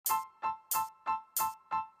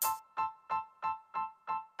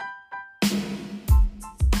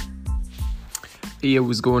Hey,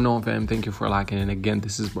 what's going on, fam? Thank you for locking in again.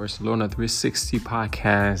 This is Barcelona 360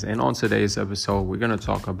 podcast, and on today's episode, we're gonna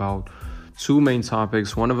talk about two main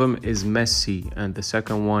topics. One of them is Messi, and the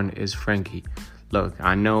second one is Frenkie. Look,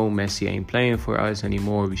 I know Messi ain't playing for us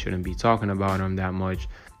anymore. We shouldn't be talking about him that much,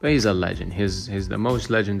 but he's a legend. He's the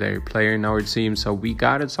most legendary player in our team, so we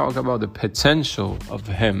gotta talk about the potential of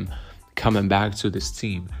him coming back to this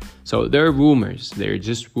team. So there are rumors. They're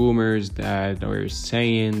just rumors that are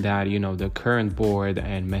saying that, the current board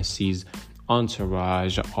and Messi's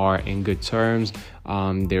entourage are in good terms.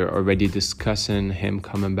 They're already discussing him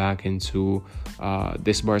coming back into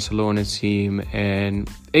this Barcelona team. And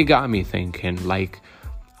it got me thinking,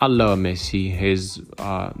 I love Messi. He's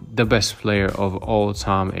the best player of all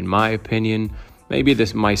time, in my opinion. Maybe this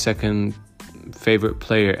is my second favorite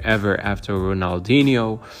player ever after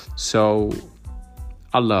Ronaldinho. So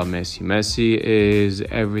I love Messi. Messi is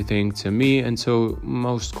everything to me until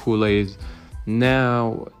most Kool-Aids.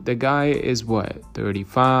 Now, the guy is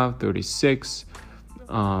 35, 36.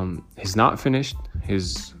 He's not finished.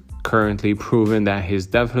 He's currently proven that he's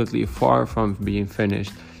definitely far from being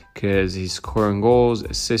finished because he's scoring goals,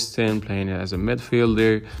 assisting, playing as a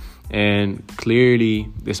midfielder. And clearly,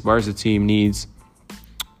 this Barca team needs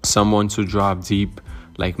someone to drop deep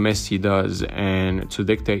like Messi does and to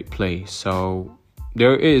dictate play. So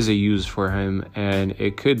there is a use for him, and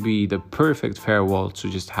it could be the perfect farewell to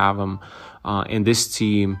just have him in this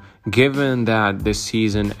team, given that this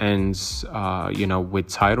season ends, with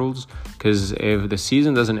titles. Because if the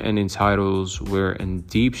season doesn't end in titles, we're in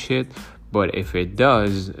deep shit. But if it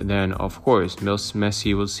does, then of course,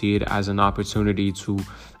 Messi will see it as an opportunity to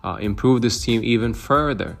improve this team even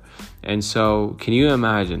further. And so, can you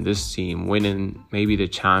imagine this team winning maybe the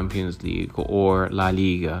Champions League or La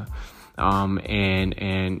Liga,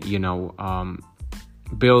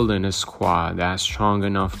 building a squad that's strong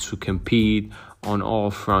enough to compete on all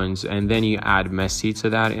fronts, and then you add Messi to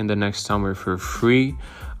that in the next summer for free.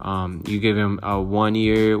 You give him a 1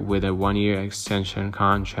 year with a 1 year extension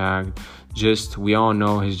contract. We all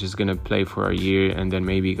know he's just going to play for a year and then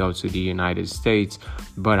maybe go to the United States.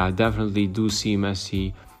 But I definitely do see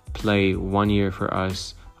Messi play 1 year for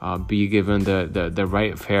us, be given the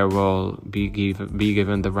right farewell, be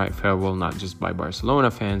given the right farewell, not just by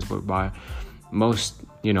Barcelona fans, but by most,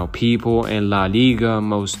 people in La Liga,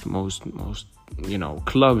 most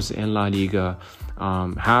clubs in La Liga.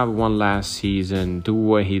 Have one last season, do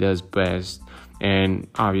what he does best. And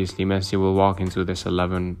obviously Messi will walk into this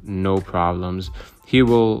 11 no problems. He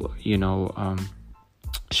will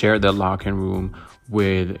share the locker room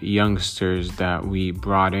with youngsters that we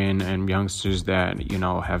brought in, and youngsters that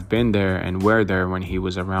have been there and were there when he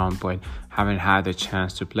was around but haven't had the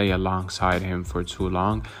chance to play alongside him for too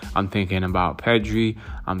long. I'm thinking about Pedri.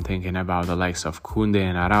 I'm thinking about the likes of Koundé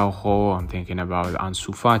and Araujo. I'm thinking about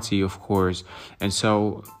Ansu Fati, of course. And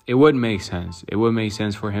so it would make sense. It would make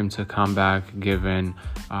sense for him to come back given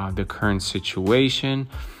the current situation.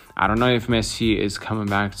 I don't know if Messi is coming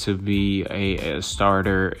back to be a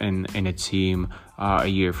starter in a team a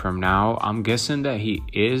year from now. I'm guessing that he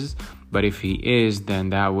is, but if he is, then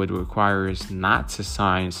that would require us not to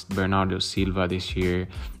sign Bernardo Silva this year,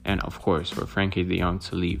 and of course for Frenkie de Jong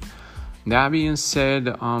to leave. That being said,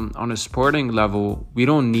 on a sporting level, we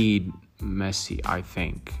don't need Messi, I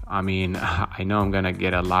think. I mean, I know I'm gonna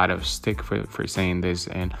get a lot of stick for saying this,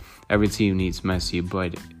 and every team needs Messi,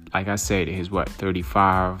 but like I said, he's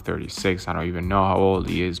 35, 36. I don't even know how old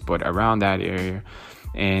he is, but around that area.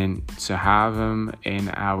 And to have him in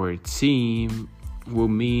our team will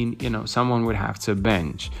mean, someone would have to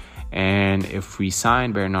bench. And if we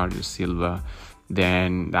sign Bernardo Silva,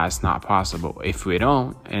 then that's not possible. If we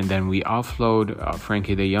don't, and then we offload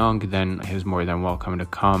Frenkie de Jong, then he's more than welcome to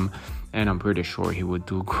come. And I'm pretty sure he would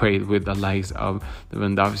do great with the likes of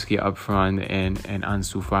Lewandowski up front and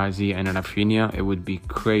Ansu Fati and Rafinha. It would be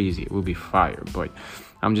crazy. It would be fire. But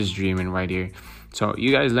I'm just dreaming right here. So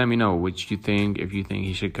you guys let me know what you think, if you think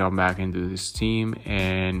he should come back into this team.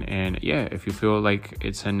 And yeah, if you feel like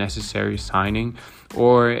it's a necessary signing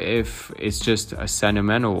or if it's just a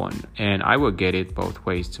sentimental one. And I would get it both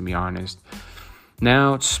ways, to be honest.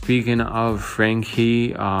 Now, speaking of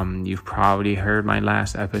Frenkie, you've probably heard my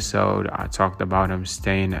last episode. I talked about him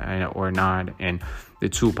staying or not, and the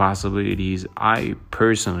two possibilities. I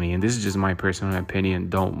personally, and this is just my personal opinion,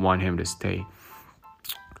 don't want him to stay.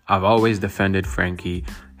 I've always defended Frenkie.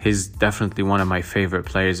 He's definitely one of my favorite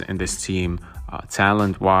players in this team,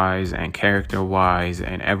 talent-wise and character-wise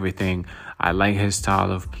and everything. I like his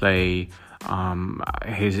style of play.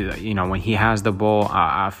 When he has the ball,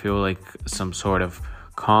 I feel like some sort of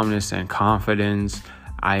calmness and confidence.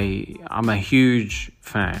 I'm a huge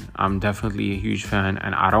fan. I'm definitely a huge fan,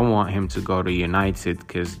 and I don't want him to go to United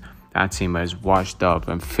because that team is washed up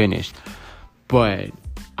and finished. But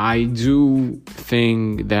I do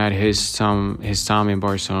think that his time in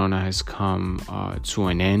Barcelona has come to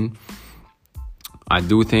an end. I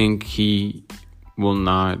do think he will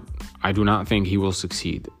not. I do not think he will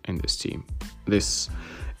succeed in this team. This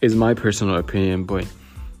is my personal opinion, but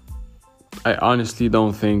I honestly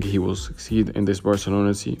don't think he will succeed in this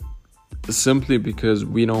Barcelona team, simply because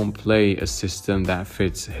we don't play a system that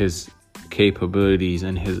fits his capabilities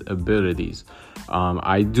and his abilities.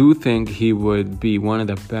 I do think he would be one of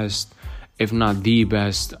the best, if not the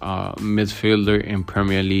best, midfielder in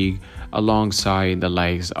Premier League, alongside the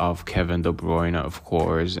likes of Kevin De Bruyne, of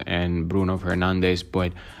course, and Bruno Fernandes.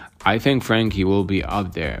 But I think Frankie will be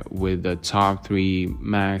up there with the top 3,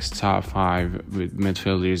 max top 5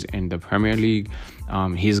 midfielders in the Premier League.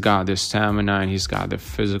 He's got the stamina, and he's got the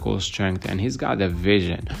physical strength, and he's got the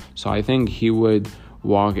vision. So I think he would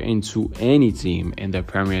walk into any team in the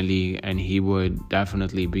Premier League, and he would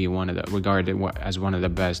definitely be regarded as one of the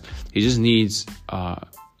best. He just needs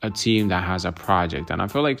a team that has a project, and I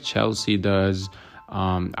feel like Chelsea does.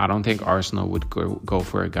 I don't think Arsenal would go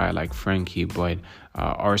for a guy like Frankie, but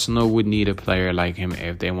Arsenal would need a player like him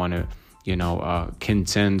if they want to,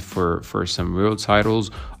 contend for some real titles.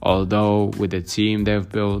 Although with the team they've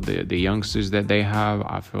built, the youngsters that they have,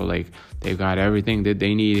 I feel like they've got everything that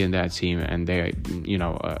they need in that team, and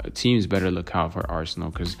teams better look out for Arsenal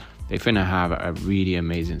because they finna have a really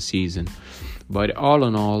amazing season. But all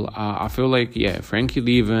in all, I feel like Frankie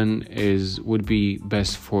leaving would be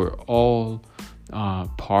best for all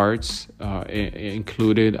parts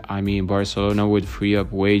included. I mean, Barcelona would free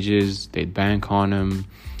up wages, they'd bank on him,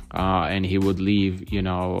 and he would leave, in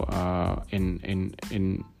a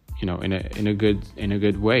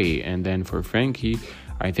good way. And then for Frankie,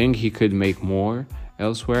 I think he could make more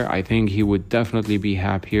elsewhere. I think he would definitely be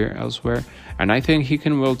happier elsewhere, and I think he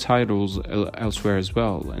can win titles elsewhere as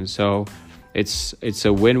well. And so it's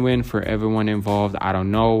a win-win for everyone involved. I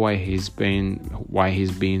don't know why he's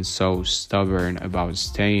being so stubborn about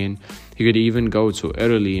staying. He could even go to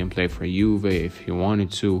Italy and play for Juve if he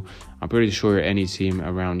wanted to. I'm pretty sure any team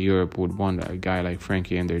around Europe would want a guy like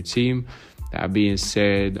Frankie in their team. That being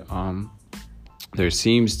said, there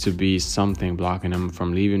seems to be something blocking him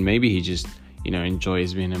from leaving. Maybe he just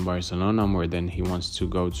enjoys being in Barcelona more than he wants to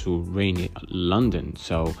go to rainy London.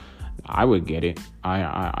 So I would get it.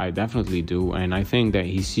 I definitely do. And I think that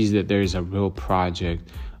he sees that there's a real project,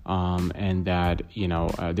 and that,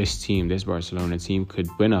 this Barcelona team could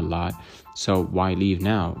win a lot. So why leave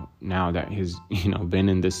now that he's, been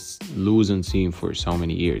in this losing team for so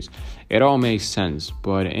many years? It all makes sense.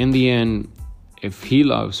 But in the end, if he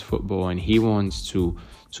loves football and he wants to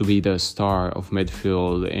be the star of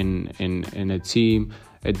midfield in a team,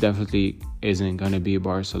 it definitely isn't going to be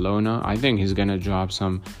Barcelona. I think he's going to drop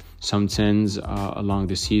some tens along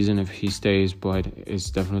the season if he stays, but it's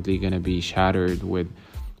definitely going to be shattered with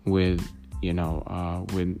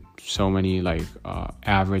so many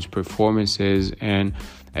average performances, and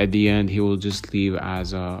at the end he will just leave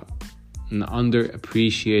as an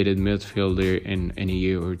underappreciated midfielder in a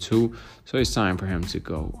year or two. So it's time for him to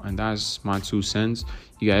go, and that's my 2 cents.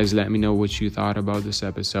 You guys let me know what you thought about this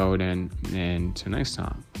episode, and till next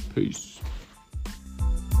time, peace.